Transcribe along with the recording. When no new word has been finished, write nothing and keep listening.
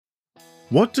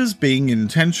What does being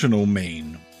intentional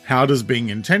mean? How does being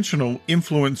intentional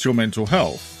influence your mental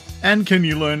health? And can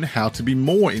you learn how to be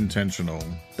more intentional?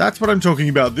 That's what I'm talking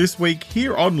about this week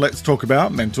here on Let's Talk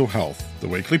About Mental Health, the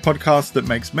weekly podcast that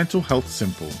makes mental health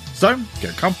simple. So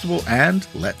get comfortable and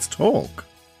let's talk.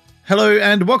 Hello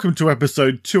and welcome to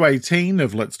episode 218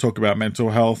 of Let's Talk About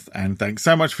Mental Health, and thanks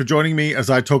so much for joining me as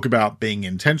I talk about being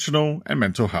intentional and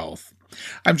mental health.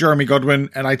 I'm Jeremy Godwin,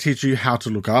 and I teach you how to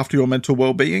look after your mental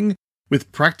well-being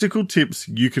with practical tips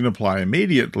you can apply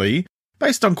immediately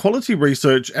based on quality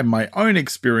research and my own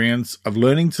experience of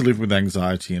learning to live with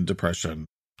anxiety and depression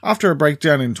after a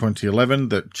breakdown in 2011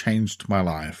 that changed my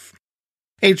life.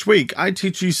 Each week, I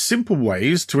teach you simple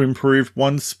ways to improve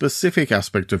one specific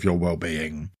aspect of your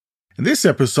well-being. In this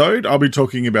episode, I'll be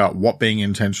talking about what being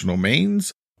intentional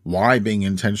means, why being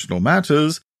intentional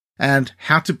matters, and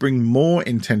how to bring more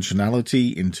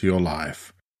intentionality into your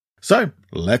life. So,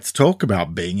 let's talk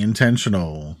about being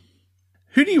intentional.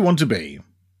 Who do you want to be?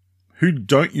 Who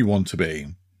don't you want to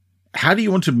be? How do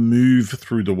you want to move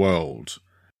through the world?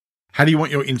 How do you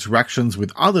want your interactions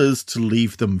with others to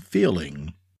leave them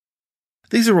feeling?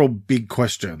 These are all big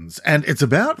questions, and it's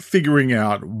about figuring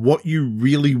out what you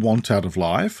really want out of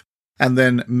life and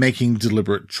then making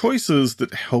deliberate choices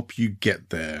that help you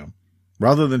get there,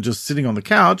 rather than just sitting on the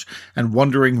couch and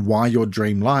wondering why your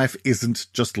dream life isn't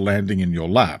just landing in your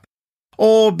lap,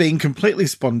 or being completely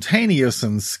spontaneous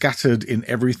and scattered in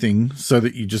everything so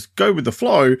that you just go with the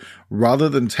flow rather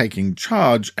than taking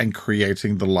charge and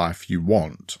creating the life you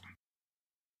want.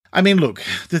 I mean, look,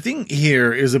 the thing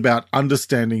here is about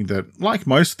understanding that, like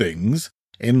most things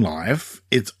in life,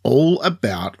 it's all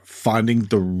about finding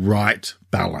the right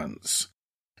balance.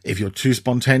 If you're too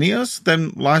spontaneous,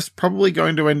 then life's probably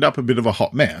going to end up a bit of a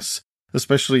hot mess,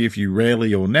 especially if you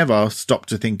rarely or never stop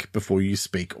to think before you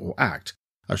speak or act.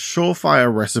 A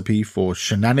surefire recipe for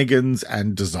shenanigans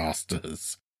and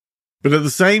disasters. But at the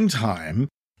same time,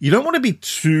 you don't want to be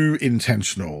too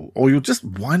intentional, or you'll just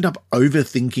wind up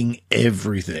overthinking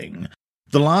everything.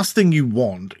 The last thing you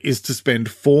want is to spend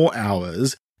 4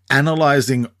 hours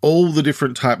analyzing all the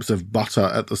different types of butter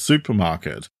at the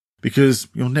supermarket, because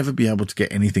you'll never be able to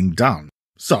get anything done.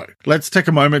 So, let's take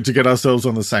a moment to get ourselves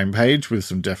on the same page with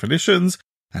some definitions,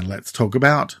 and let's talk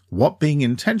about what being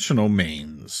intentional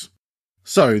means.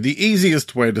 So, the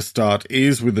easiest way to start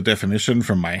is with the definition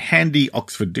from my handy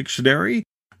Oxford Dictionary,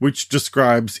 which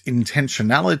describes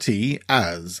intentionality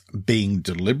as being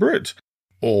deliberate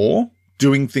or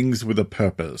doing things with a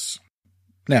purpose.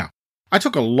 Now, I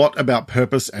talk a lot about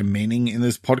purpose and meaning in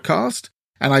this podcast,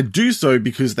 and I do so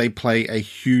because they play a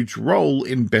huge role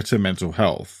in better mental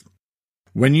health.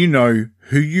 When you know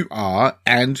who you are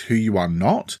and who you are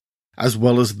not, as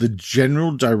well as the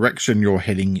general direction you're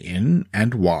heading in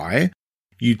and why,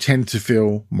 you tend to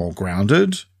feel more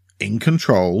grounded, in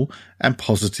control, and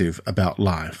positive about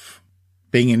life.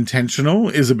 Being intentional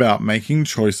is about making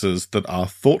choices that are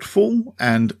thoughtful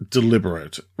and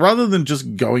deliberate, rather than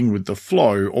just going with the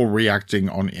flow or reacting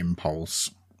on impulse.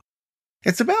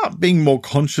 It's about being more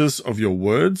conscious of your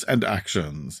words and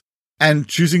actions, and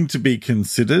choosing to be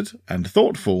considered and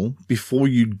thoughtful before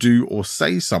you do or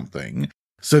say something,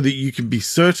 so that you can be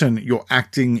certain you're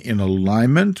acting in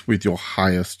alignment with your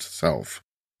highest self.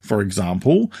 For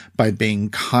example, by being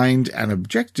kind and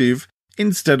objective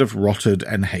instead of rotted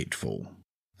and hateful.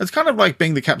 It's kind of like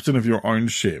being the captain of your own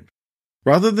ship.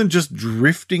 Rather than just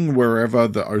drifting wherever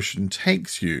the ocean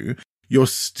takes you, you're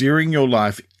steering your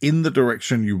life in the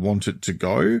direction you want it to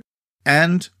go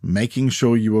and making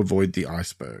sure you avoid the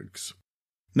icebergs.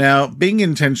 Now, being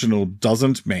intentional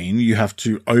doesn't mean you have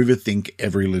to overthink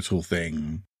every little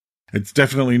thing. It's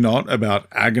definitely not about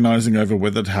agonizing over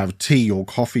whether to have tea or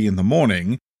coffee in the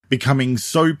morning, becoming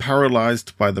so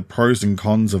paralyzed by the pros and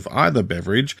cons of either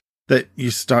beverage that you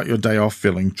start your day off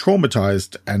feeling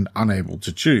traumatized and unable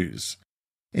to choose.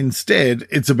 Instead,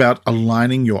 it's about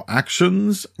aligning your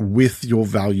actions with your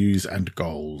values and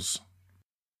goals.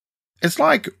 It's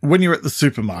like when you're at the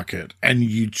supermarket and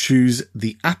you choose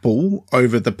the apple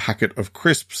over the packet of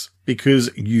crisps because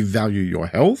you value your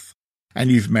health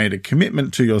and you've made a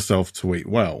commitment to yourself to eat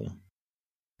well.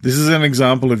 This is an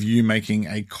example of you making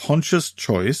a conscious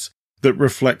choice that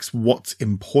reflects what's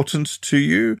important to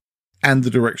you and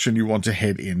the direction you want to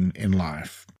head in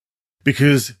life.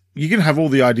 Because you can have all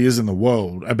the ideas in the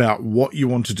world about what you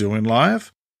want to do in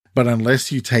life, but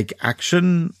unless you take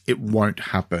action, it won't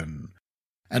happen.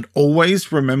 And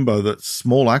always remember that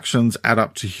small actions add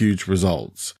up to huge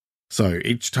results. So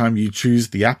each time you choose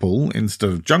the apple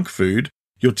instead of junk food,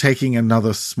 you're taking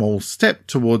another small step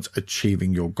towards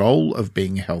achieving your goal of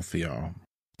being healthier.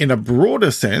 In a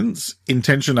broader sense,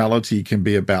 intentionality can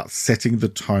be about setting the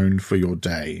tone for your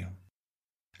day.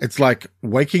 It's like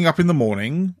waking up in the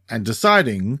morning and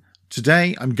deciding,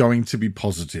 today I'm going to be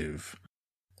positive.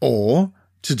 Or,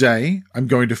 today I'm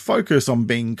going to focus on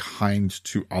being kind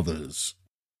to others.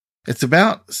 It's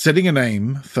about setting an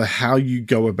aim for how you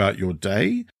go about your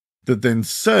day that then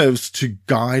serves to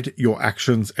guide your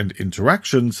actions and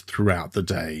interactions throughout the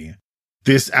day.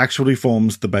 This actually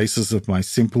forms the basis of my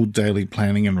simple daily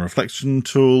planning and reflection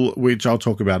tool, which I'll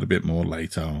talk about a bit more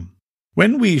later.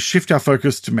 When we shift our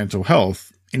focus to mental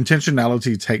health,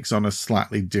 intentionality takes on a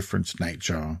slightly different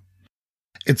nature.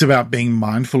 It's about being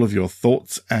mindful of your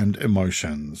thoughts and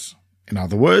emotions. In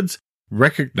other words,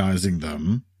 recognizing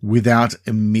them without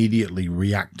immediately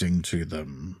reacting to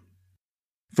them.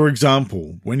 For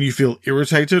example, when you feel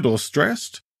irritated or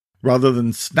stressed, rather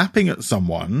than snapping at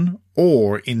someone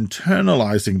or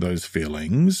internalizing those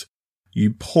feelings,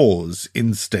 you pause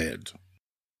instead.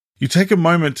 You take a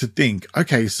moment to think,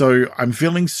 okay, so I'm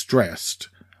feeling stressed.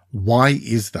 Why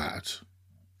is that?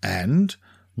 And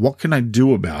what can I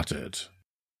do about it?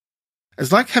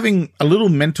 It's like having a little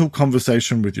mental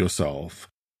conversation with yourself,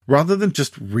 rather than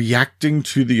just reacting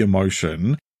to the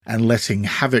emotion and letting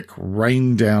havoc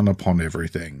rain down upon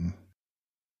everything.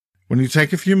 When you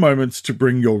take a few moments to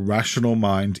bring your rational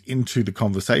mind into the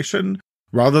conversation,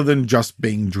 rather than just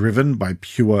being driven by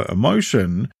pure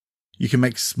emotion, you can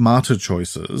make smarter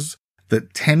choices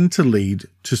that tend to lead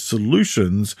to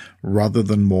solutions rather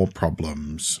than more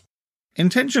problems.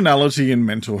 Intentionality in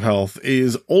mental health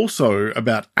is also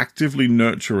about actively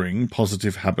nurturing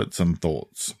positive habits and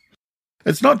thoughts.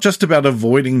 It's not just about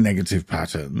avoiding negative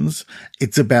patterns,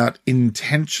 it's about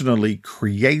intentionally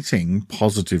creating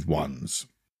positive ones.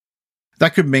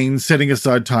 That could mean setting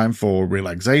aside time for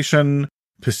relaxation,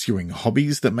 pursuing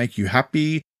hobbies that make you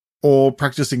happy, or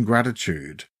practicing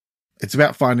gratitude. It's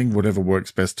about finding whatever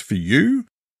works best for you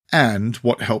and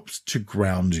what helps to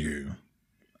ground you.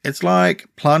 It's like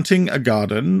planting a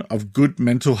garden of good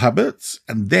mental habits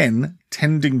and then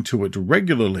tending to it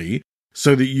regularly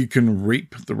so that you can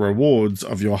reap the rewards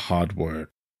of your hard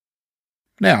work.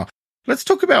 Now, let's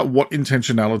talk about what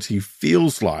intentionality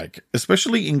feels like,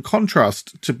 especially in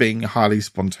contrast to being highly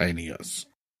spontaneous.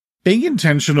 Being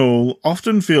intentional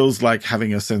often feels like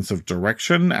having a sense of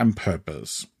direction and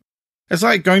purpose. It's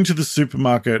like going to the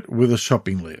supermarket with a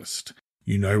shopping list.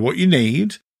 You know what you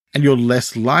need, and you're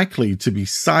less likely to be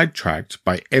sidetracked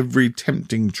by every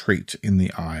tempting treat in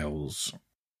the aisles.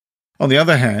 On the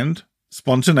other hand,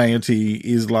 spontaneity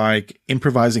is like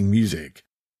improvising music.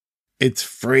 It's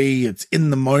free, it's in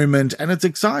the moment, and it's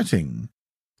exciting.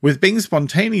 With being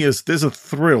spontaneous, there's a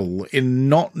thrill in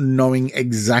not knowing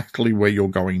exactly where you're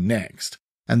going next,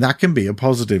 and that can be a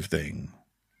positive thing.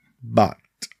 But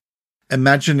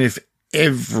imagine if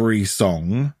every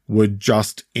song were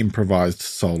just improvised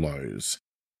solos.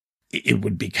 It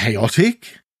would be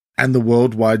chaotic, and the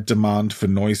worldwide demand for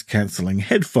noise-cancelling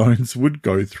headphones would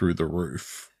go through the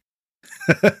roof.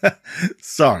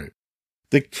 So,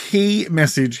 the key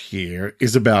message here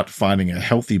is about finding a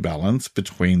healthy balance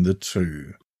between the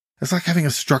two. It's like having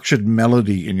a structured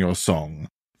melody in your song,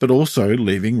 but also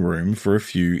leaving room for a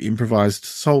few improvised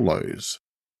solos.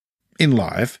 In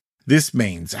life, this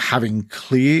means having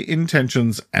clear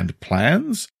intentions and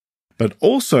plans, but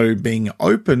also being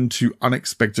open to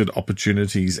unexpected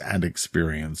opportunities and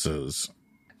experiences.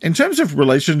 In terms of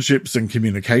relationships and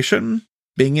communication,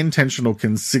 being intentional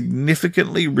can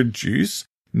significantly reduce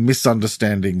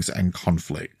misunderstandings and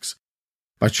conflicts.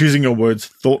 By choosing your words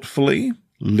thoughtfully,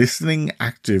 listening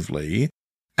actively,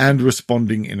 and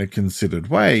responding in a considered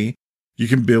way, you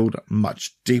can build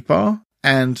much deeper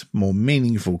and more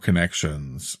meaningful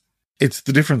connections. It's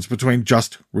the difference between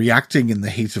just reacting in the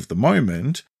heat of the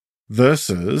moment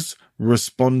versus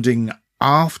responding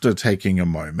after taking a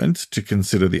moment to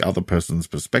consider the other person's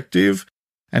perspective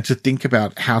and to think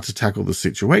about how to tackle the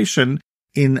situation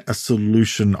in a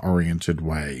solution-oriented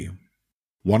way.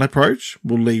 One approach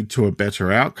will lead to a better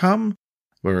outcome,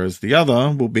 whereas the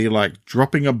other will be like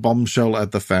dropping a bombshell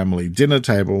at the family dinner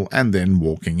table and then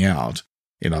walking out.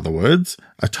 In other words,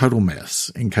 a total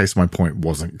mess, in case my point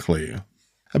wasn't clear.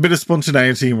 A bit of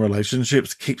spontaneity in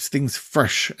relationships keeps things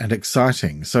fresh and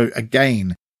exciting. So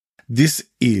again, this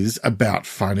is about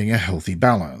finding a healthy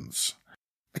balance.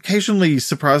 Occasionally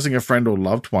surprising a friend or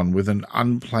loved one with an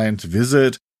unplanned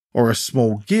visit or a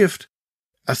small gift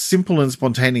are simple and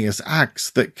spontaneous acts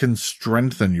that can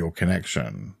strengthen your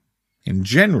connection. In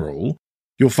general,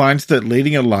 you'll find that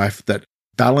leading a life that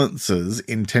balances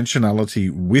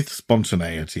intentionality with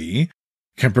spontaneity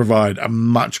can provide a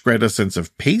much greater sense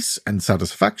of peace and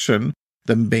satisfaction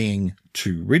than being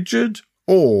too rigid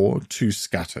or too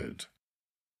scattered.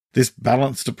 This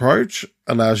balanced approach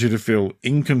allows you to feel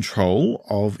in control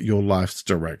of your life's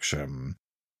direction,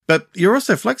 but you're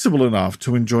also flexible enough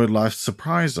to enjoy life's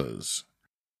surprises.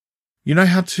 You know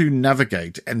how to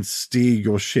navigate and steer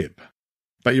your ship,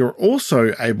 but you're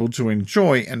also able to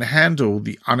enjoy and handle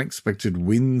the unexpected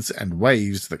winds and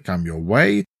waves that come your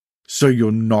way, so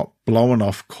you're not blown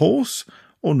off course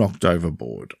or knocked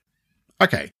overboard.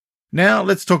 Okay, now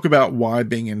let's talk about why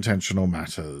being intentional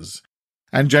matters.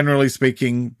 And generally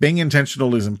speaking, being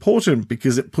intentional is important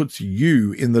because it puts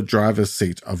you in the driver's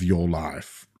seat of your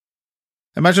life.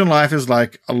 Imagine life is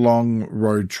like a long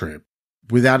road trip.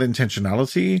 Without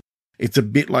intentionality, it's a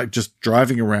bit like just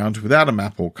driving around without a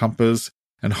map or compass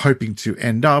and hoping to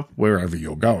end up wherever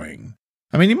you're going.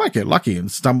 I mean, you might get lucky and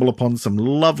stumble upon some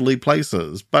lovely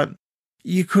places, but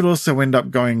you could also end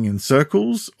up going in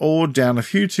circles or down a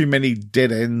few too many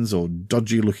dead ends or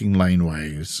dodgy-looking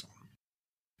laneways.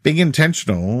 Being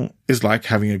intentional is like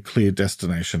having a clear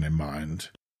destination in mind.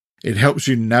 It helps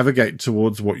you navigate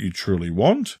towards what you truly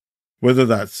want, whether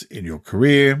that's in your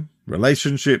career,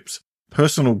 relationships,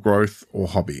 personal growth, or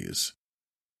hobbies.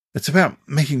 It's about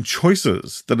making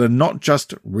choices that are not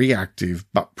just reactive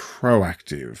but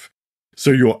proactive,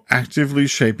 so you're actively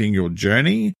shaping your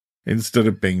journey instead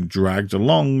of being dragged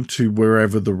along to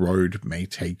wherever the road may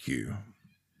take you.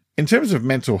 In terms of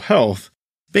mental health,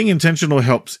 being intentional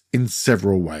helps in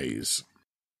several ways.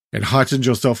 It heightens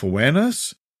your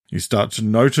self-awareness. You start to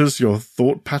notice your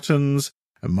thought patterns,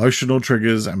 emotional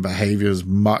triggers, and behaviors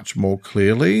much more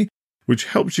clearly, which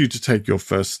helps you to take your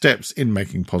first steps in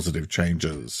making positive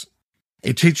changes.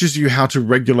 It teaches you how to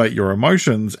regulate your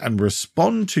emotions and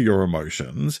respond to your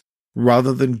emotions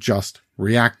rather than just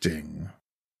reacting.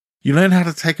 You learn how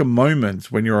to take a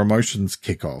moment when your emotions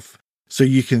kick off so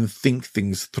you can think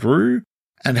things through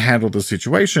and handle the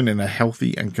situation in a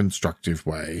healthy and constructive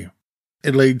way.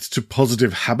 It leads to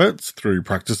positive habits through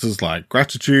practices like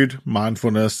gratitude,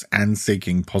 mindfulness, and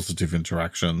seeking positive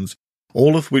interactions,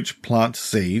 all of which plant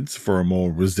seeds for a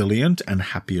more resilient and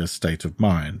happier state of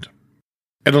mind.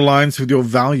 It aligns with your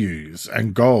values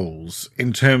and goals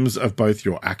in terms of both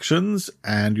your actions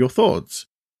and your thoughts.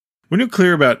 When you're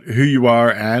clear about who you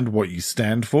are and what you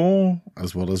stand for,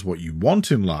 as well as what you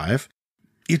want in life,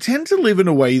 you tend to live in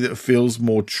a way that feels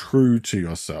more true to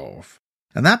yourself,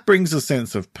 and that brings a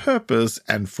sense of purpose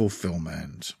and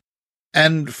fulfillment.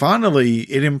 And finally,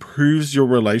 it improves your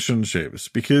relationships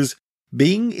because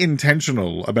being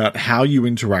intentional about how you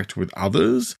interact with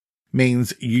others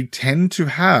means you tend to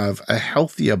have a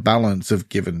healthier balance of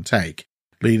give and take,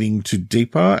 leading to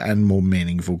deeper and more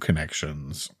meaningful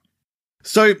connections.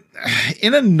 So,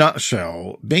 in a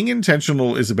nutshell, being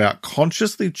intentional is about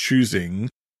consciously choosing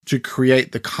to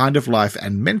create the kind of life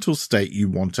and mental state you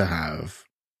want to have.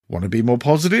 Want to be more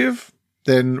positive?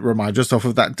 Then remind yourself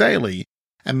of that daily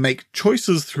and make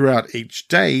choices throughout each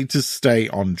day to stay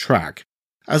on track,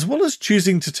 as well as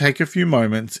choosing to take a few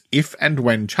moments if and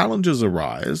when challenges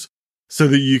arise so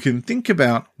that you can think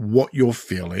about what you're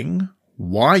feeling,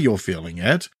 why you're feeling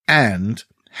it, and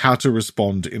how to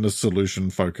respond in a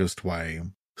solution-focused way.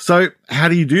 So, how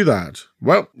do you do that?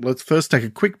 Well, let's first take a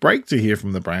quick break to hear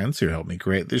from the brands who help me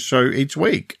create this show each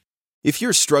week. If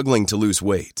you're struggling to lose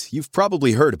weight, you've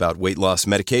probably heard about weight loss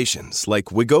medications like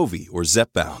Wegovy or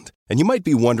Zepbound, and you might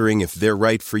be wondering if they're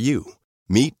right for you.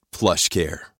 Meet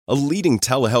PlushCare, a leading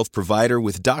telehealth provider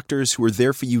with doctors who are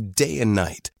there for you day and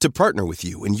night to partner with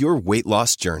you in your weight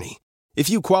loss journey. If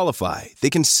you qualify, they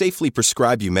can safely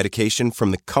prescribe you medication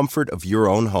from the comfort of your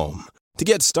own home. To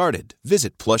get started,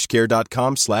 visit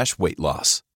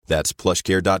plushcare.com/weightloss. That's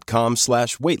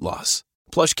plushcare.com/weightloss.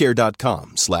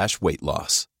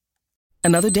 plushcare.com/weightloss.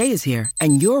 Another day is here,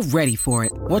 and you're ready for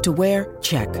it. What to wear?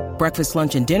 Check. Breakfast,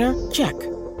 lunch, and dinner? Check.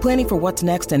 Planning for what's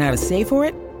next and how to save for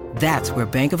it? That's where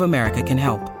Bank of America can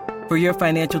help. For your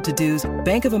financial to-dos,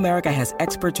 Bank of America has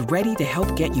experts ready to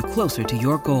help get you closer to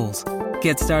your goals.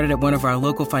 Get started at one of our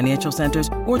local financial centers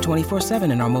or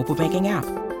 24/7 in our mobile banking app.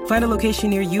 Find a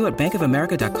location near you at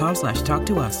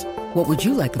bankofamerica.com/talktous. What would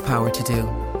you like the power to do?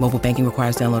 Mobile banking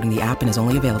requires downloading the app and is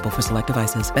only available for select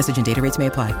devices. Message and data rates may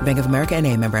apply. Bank of America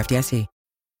NA, member FDIC.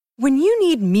 When you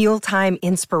need mealtime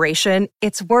inspiration,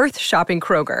 it's worth shopping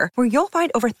Kroger, where you'll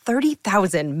find over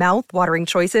 30,000 mouth-watering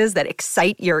choices that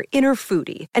excite your inner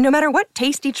foodie. And no matter what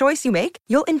tasty choice you make,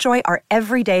 you'll enjoy our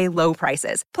everyday low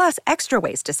prices, plus extra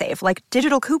ways to save, like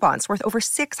digital coupons worth over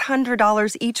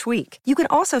 $600 each week. You can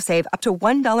also save up to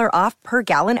 $1 off per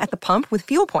gallon at the pump with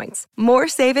fuel points. More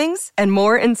savings and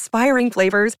more inspiring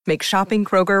flavors make shopping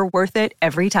Kroger worth it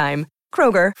every time.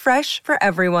 Kroger, fresh for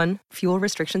everyone. Fuel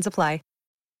restrictions apply.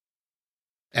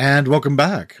 And welcome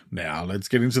back. Now let's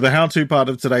get into the how-to part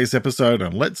of today's episode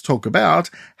and let's talk about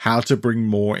how to bring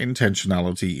more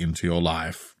intentionality into your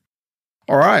life.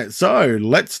 Alright, so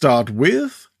let's start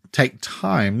with take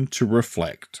time to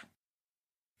reflect.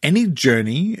 Any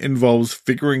journey involves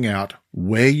figuring out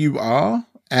where you are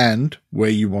and where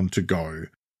you want to go,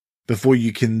 before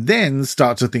you can then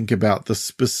start to think about the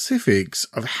specifics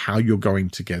of how you're going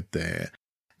to get there.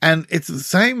 And it's the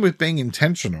same with being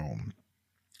intentional.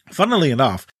 Funnily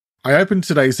enough, I opened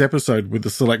today's episode with a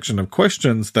selection of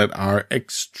questions that are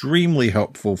extremely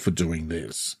helpful for doing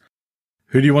this.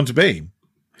 Who do you want to be?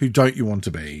 Who don't you want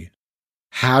to be?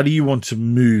 How do you want to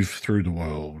move through the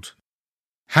world?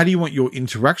 How do you want your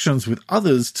interactions with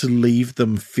others to leave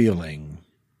them feeling?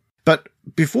 But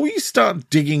before you start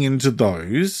digging into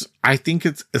those, I think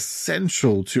it's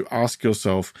essential to ask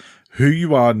yourself who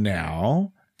you are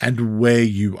now and where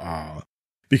you are,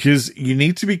 because you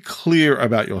need to be clear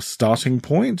about your starting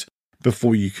point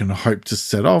before you can hope to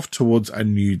set off towards a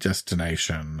new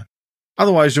destination.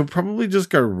 Otherwise, you'll probably just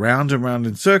go round and round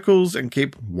in circles and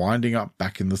keep winding up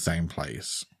back in the same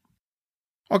place.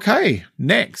 Okay,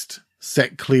 next,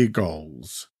 set clear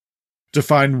goals.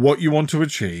 Define what you want to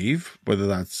achieve, whether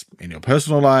that's in your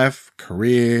personal life,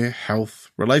 career,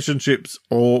 health, relationships,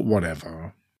 or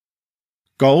whatever.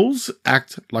 Goals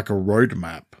act like a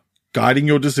roadmap, guiding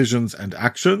your decisions and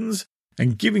actions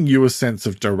and giving you a sense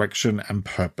of direction and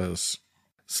purpose.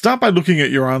 Start by looking at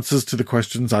your answers to the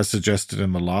questions I suggested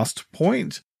in the last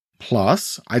point,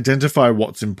 plus identify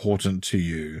what's important to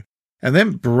you, and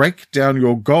then break down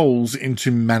your goals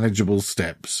into manageable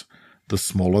steps. The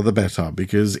smaller the better,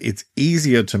 because it's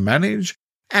easier to manage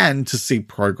and to see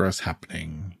progress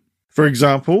happening. For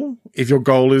example, if your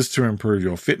goal is to improve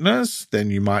your fitness,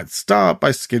 then you might start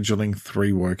by scheduling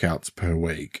 3 workouts per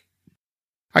week.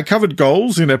 I covered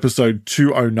goals in episode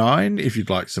 209 if you'd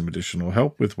like some additional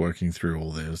help with working through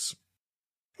all this.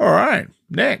 Alright,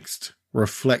 next,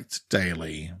 reflect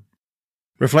daily.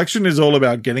 Reflection is all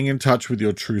about getting in touch with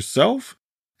your true self,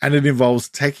 and it involves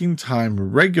taking time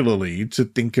regularly to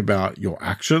think about your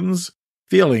actions,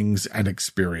 feelings, and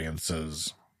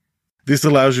experiences. This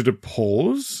allows you to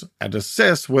pause and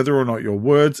assess whether or not your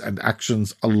words and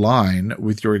actions align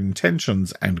with your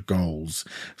intentions and goals,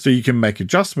 so you can make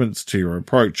adjustments to your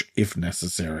approach if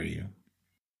necessary.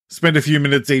 Spend a few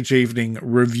minutes each evening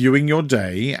reviewing your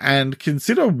day and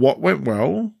consider what went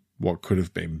well, what could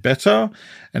have been better,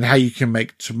 and how you can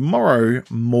make tomorrow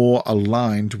more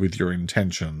aligned with your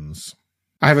intentions.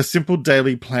 I have a simple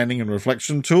daily planning and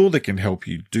reflection tool that can help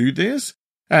you do this,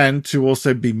 and to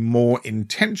also be more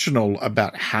intentional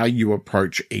about how you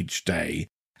approach each day,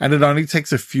 and it only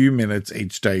takes a few minutes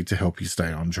each day to help you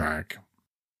stay on track.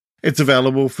 It's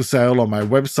available for sale on my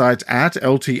website at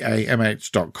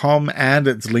ltamh.com, and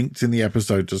it's linked in the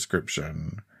episode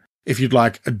description. If you'd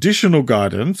like additional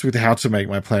guidance with how to make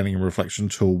my planning and reflection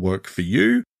tool work for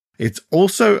you, it's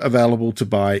also available to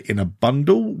buy in a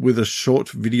bundle with a short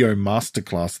video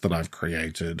masterclass that I've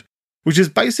created, which is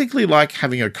basically like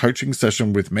having a coaching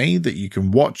session with me that you can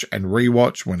watch and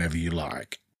rewatch whenever you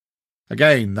like.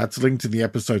 Again, that's linked in the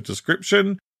episode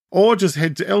description, or just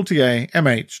head to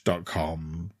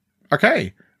ltamh.com.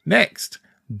 Okay, next,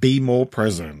 be more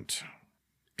present.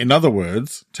 In other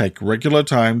words, take regular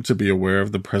time to be aware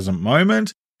of the present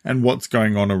moment and what's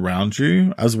going on around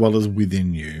you as well as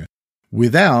within you,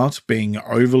 without being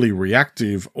overly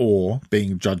reactive or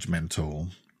being judgmental.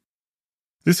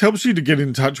 This helps you to get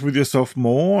in touch with yourself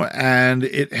more, and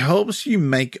it helps you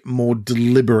make more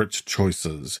deliberate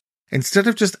choices instead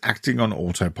of just acting on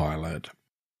autopilot.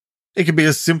 It can be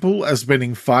as simple as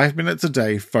spending 5 minutes a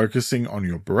day focusing on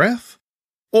your breath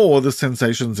or the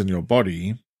sensations in your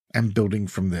body and building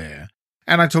from there.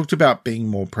 And I talked about being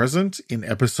more present in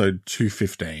episode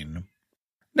 215.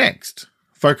 Next,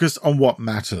 focus on what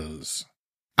matters.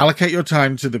 Allocate your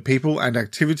time to the people and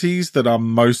activities that are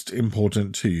most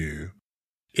important to you.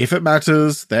 If it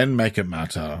matters, then make it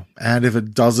matter. And if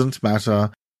it doesn't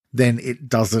matter, then it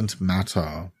doesn't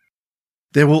matter.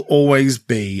 There will always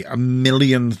be a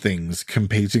million things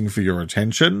competing for your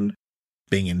attention.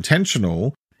 Being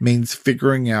intentional means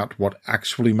figuring out what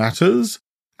actually matters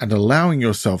and allowing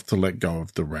yourself to let go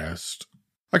of the rest.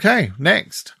 Okay,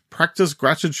 next, practice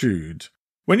gratitude.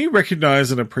 When you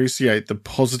recognize and appreciate the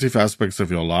positive aspects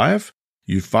of your life,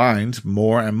 you find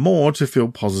more and more to feel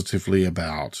positively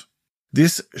about.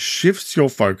 This shifts your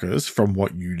focus from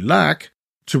what you lack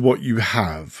to what you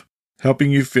have,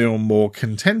 helping you feel more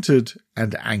contented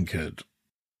and anchored.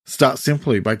 Start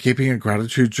simply by keeping a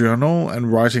gratitude journal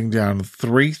and writing down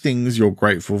 3 things you're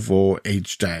grateful for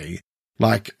each day,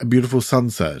 like a beautiful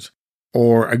sunset,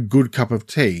 or a good cup of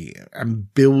tea,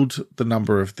 and build the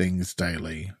number of things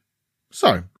daily.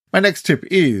 So, my next tip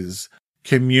is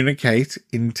communicate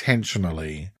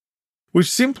intentionally, which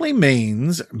simply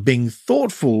means being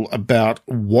thoughtful about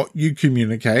what you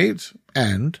communicate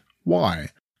and why.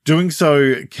 Doing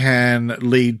so can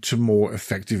lead to more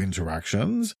effective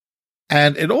interactions,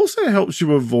 and it also helps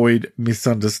you avoid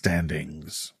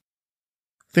misunderstandings.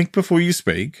 Think before you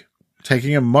speak,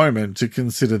 taking a moment to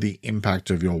consider the impact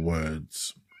of your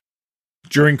words.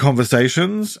 During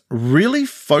conversations, really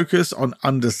focus on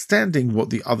understanding what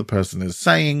the other person is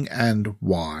saying and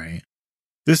why.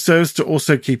 This serves to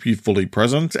also keep you fully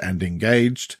present and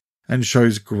engaged, and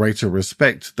shows greater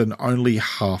respect than only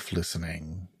half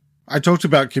listening. I talked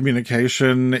about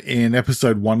communication in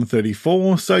episode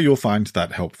 134, so you'll find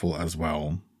that helpful as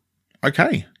well.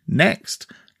 Okay, next,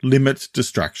 limit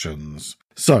distractions.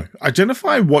 So,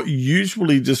 identify what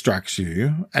usually distracts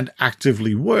you and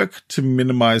actively work to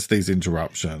minimize these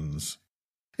interruptions.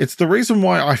 It's the reason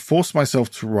why I force myself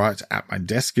to write at my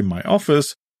desk in my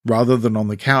office rather than on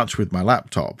the couch with my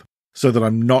laptop, so that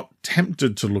I'm not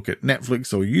tempted to look at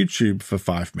Netflix or YouTube for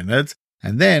 5 minutes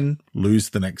and then lose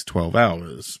the next 12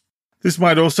 hours. This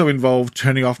might also involve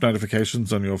turning off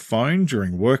notifications on your phone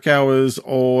during work hours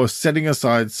or setting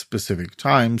aside specific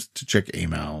times to check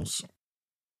emails.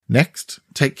 Next,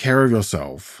 take care of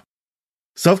yourself.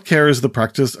 Self-care is the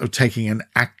practice of taking an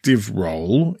active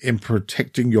role in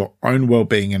protecting your own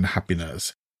well-being and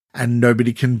happiness, and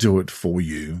nobody can do it for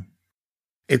you.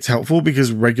 It's helpful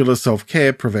because regular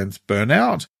self-care prevents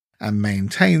burnout and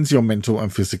maintains your mental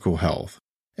and physical health,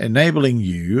 enabling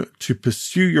you to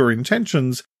pursue your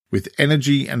intentions with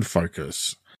energy and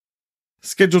focus.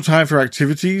 Schedule time for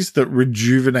activities that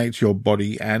rejuvenate your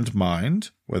body and mind,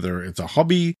 whether it's a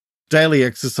hobby, daily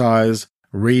exercise,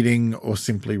 reading, or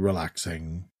simply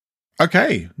relaxing.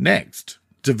 Okay, next,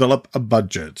 develop a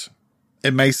budget.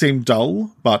 It may seem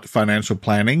dull, but financial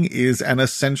planning is an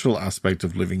essential aspect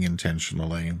of living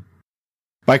intentionally.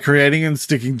 By creating and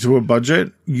sticking to a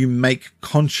budget, you make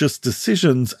conscious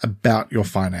decisions about your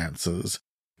finances,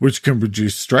 which can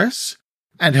reduce stress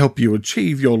and help you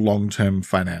achieve your long-term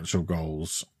financial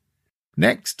goals.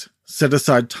 Next, set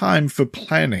aside time for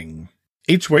planning.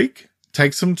 Each week,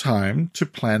 take some time to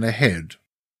plan ahead.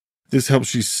 This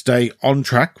helps you stay on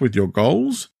track with your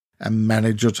goals and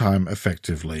manage your time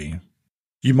effectively.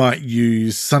 You might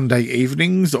use Sunday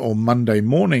evenings or Monday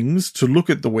mornings to look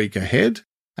at the week ahead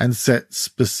and set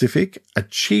specific,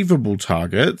 achievable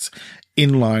targets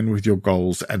in line with your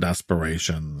goals and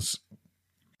aspirations.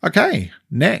 Okay,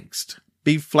 next,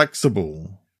 be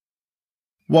flexible.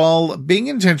 While being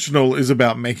intentional is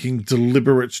about making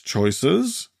deliberate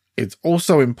choices, it's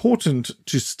also important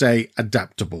to stay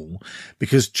adaptable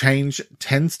because change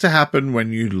tends to happen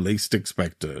when you least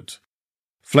expect it.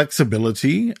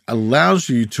 Flexibility allows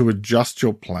you to adjust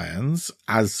your plans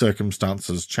as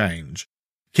circumstances change,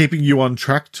 keeping you on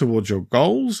track towards your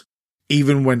goals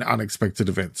even when unexpected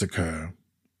events occur.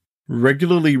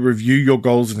 Regularly review your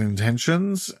goals and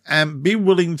intentions and be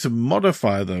willing to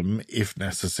modify them if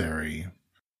necessary.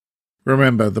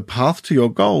 Remember, the path to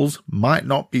your goals might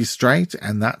not be straight,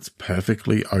 and that's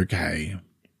perfectly okay.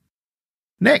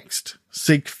 Next,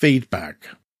 seek feedback.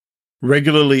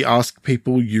 Regularly ask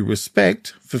people you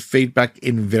respect for feedback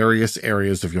in various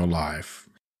areas of your life.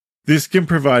 This can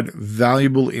provide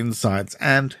valuable insights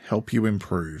and help you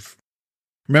improve.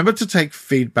 Remember to take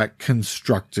feedback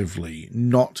constructively,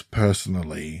 not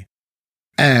personally.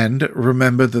 And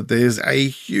remember that there's a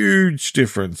huge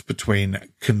difference between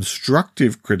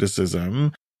constructive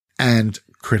criticism and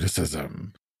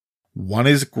criticism. One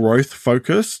is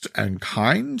growth-focused and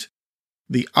kind.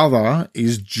 The other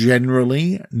is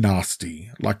generally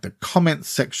nasty, like the comments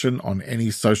section on any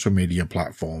social media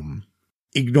platform.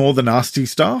 Ignore the nasty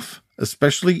stuff,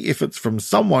 especially if it's from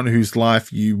someone whose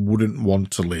life you wouldn't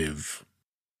want to live.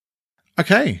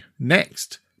 Okay,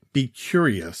 next, be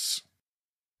curious.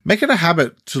 Make it a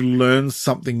habit to learn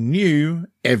something new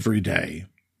every day.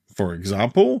 For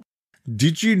example,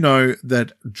 did you know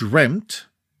that dreamt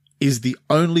is the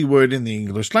only word in the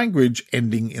English language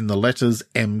ending in the letters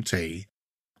MT?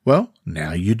 Well,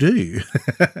 now you do.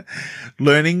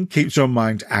 Learning keeps your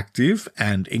mind active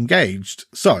and engaged.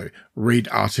 So, read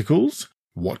articles,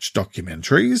 watch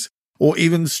documentaries, or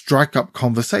even strike up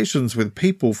conversations with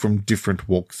people from different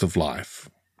walks of life.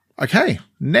 Okay,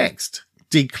 next,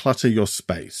 declutter your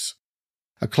space.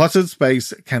 A cluttered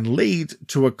space can lead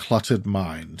to a cluttered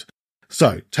mind.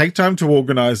 So, take time to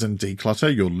organize and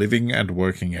declutter your living and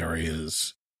working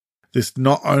areas. This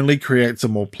not only creates a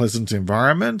more pleasant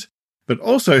environment, but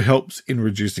also helps in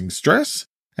reducing stress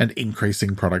and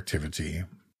increasing productivity.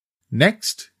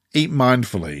 Next, eat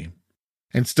mindfully.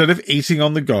 Instead of eating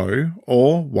on the go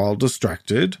or while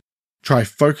distracted, try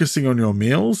focusing on your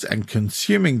meals and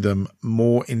consuming them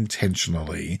more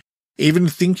intentionally, even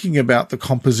thinking about the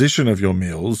composition of your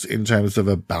meals in terms of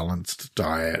a balanced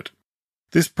diet.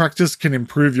 This practice can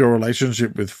improve your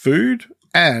relationship with food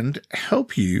and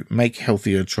help you make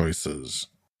healthier choices.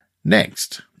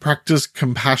 Next, practice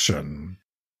compassion.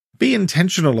 Be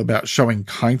intentional about showing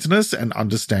kindness and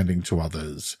understanding to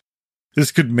others.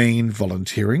 This could mean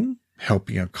volunteering,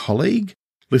 helping a colleague,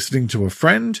 listening to a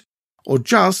friend, or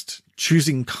just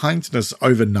choosing kindness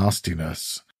over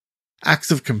nastiness.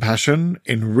 Acts of compassion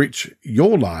enrich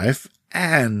your life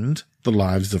and the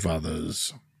lives of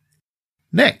others.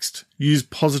 Next, use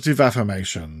positive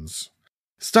affirmations.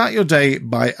 Start your day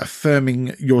by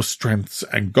affirming your strengths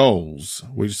and goals,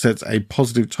 which sets a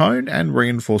positive tone and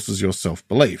reinforces your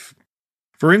self-belief.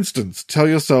 For instance, tell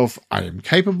yourself, "I am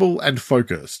capable and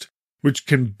focused," which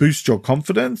can boost your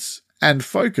confidence and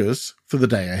focus for the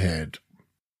day ahead.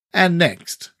 And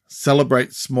next,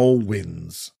 celebrate small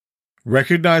wins.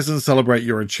 Recognize and celebrate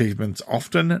your achievements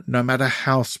often, no matter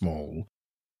how small.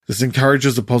 This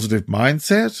encourages a positive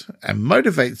mindset and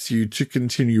motivates you to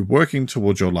continue working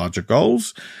towards your larger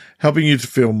goals, helping you to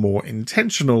feel more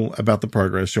intentional about the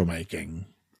progress you're making.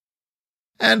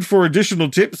 And for additional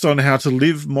tips on how to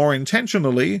live more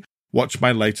intentionally, watch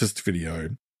my latest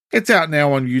video. It's out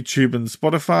now on YouTube and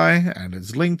Spotify, and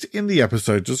it's linked in the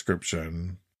episode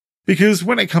description. Because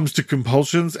when it comes to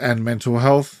compulsions and mental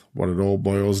health, what it all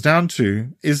boils down to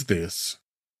is this.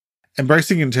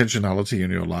 Embracing intentionality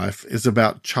in your life is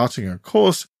about charting a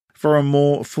course for a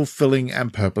more fulfilling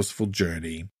and purposeful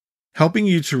journey, helping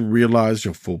you to realize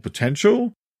your full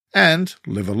potential and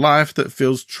live a life that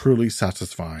feels truly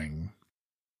satisfying.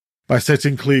 By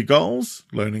setting clear goals,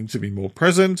 learning to be more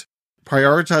present,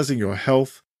 prioritizing your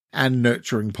health, and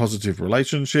nurturing positive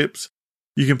relationships,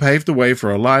 you can pave the way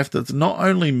for a life that's not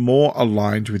only more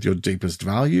aligned with your deepest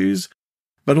values,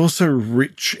 but also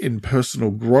rich in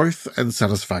personal growth and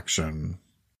satisfaction.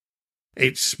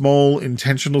 Each small,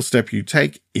 intentional step you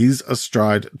take is a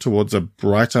stride towards a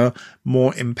brighter,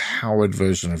 more empowered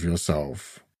version of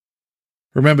yourself.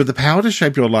 Remember, the power to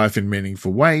shape your life in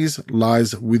meaningful ways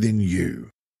lies within you,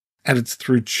 and it's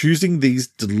through choosing these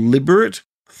deliberate,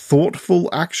 thoughtful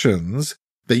actions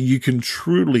that you can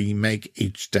truly make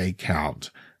each day count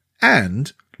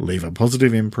and leave a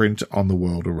positive imprint on the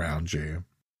world around you.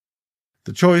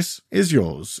 The choice is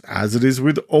yours, as it is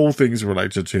with all things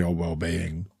related to your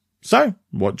well-being. So,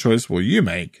 what choice will you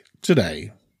make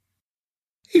today?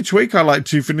 Each week I like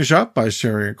to finish up by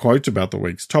sharing a quote about the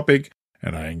week's topic,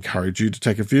 and I encourage you to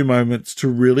take a few moments to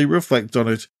really reflect on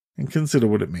it and consider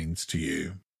what it means to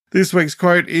you. This week's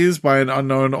quote is by an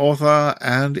unknown author,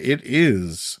 and it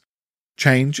is,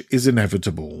 "Change is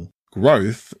inevitable.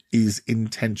 Growth is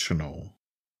intentional."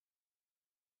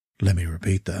 Let me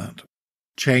repeat that.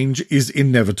 Change is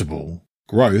inevitable.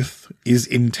 Growth is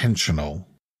intentional.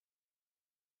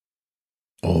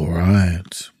 All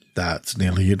right, that's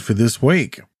nearly it for this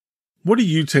week. What are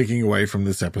you taking away from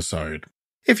this episode?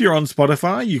 If you're on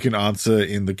Spotify, you can answer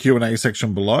in the Q&A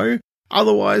section below.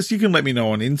 Otherwise, you can let me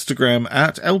know on Instagram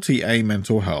at LTA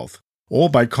Mental Health, or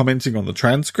by commenting on the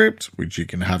transcript, which you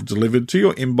can have delivered to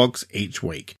your inbox each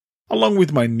week, along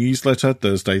with my newsletter,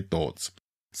 Thursday Thoughts.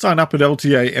 Sign up at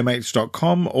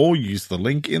ltamh.com or use the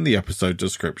link in the episode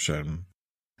description.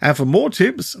 And for more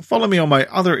tips, follow me on my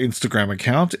other Instagram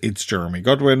account, It's Jeremy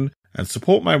Godwin, and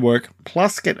support my work,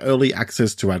 plus get early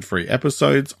access to ad-free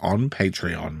episodes on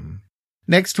Patreon.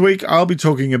 Next week, I'll be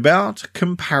talking about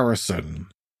comparison.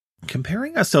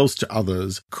 Comparing ourselves to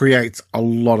others creates a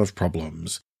lot of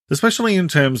problems, especially in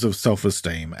terms of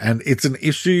self-esteem, and it's an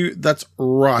issue that's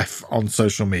rife on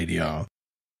social media.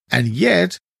 And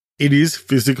yet, it is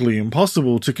physically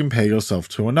impossible to compare yourself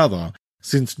to another,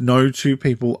 since no two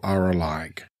people are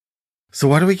alike. So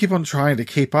why do we keep on trying to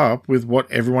keep up with what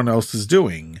everyone else is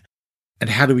doing? And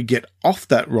how do we get off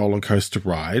that roller coaster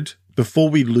ride before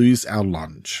we lose our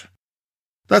lunch?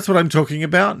 That's what I'm talking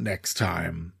about next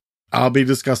time. I'll be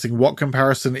discussing what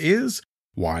comparison is,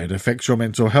 why it affects your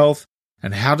mental health,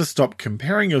 and how to stop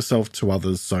comparing yourself to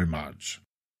others so much.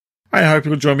 I hope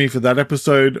you'll join me for that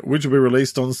episode, which will be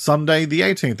released on Sunday, the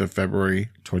 18th of February,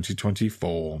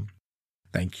 2024.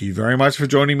 Thank you very much for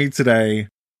joining me today.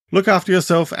 Look after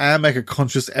yourself and make a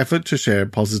conscious effort to share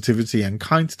positivity and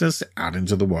kindness out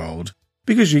into the world,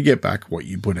 because you get back what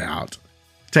you put out.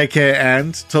 Take care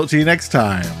and talk to you next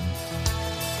time.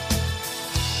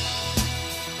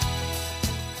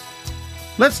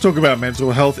 Let's Talk About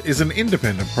Mental Health is an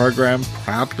independent program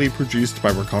proudly produced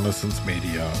by Reconnaissance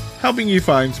Media, helping you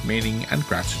find meaning and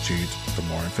gratitude. For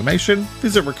more information,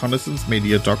 visit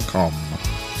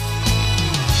reconnaissancemedia.com.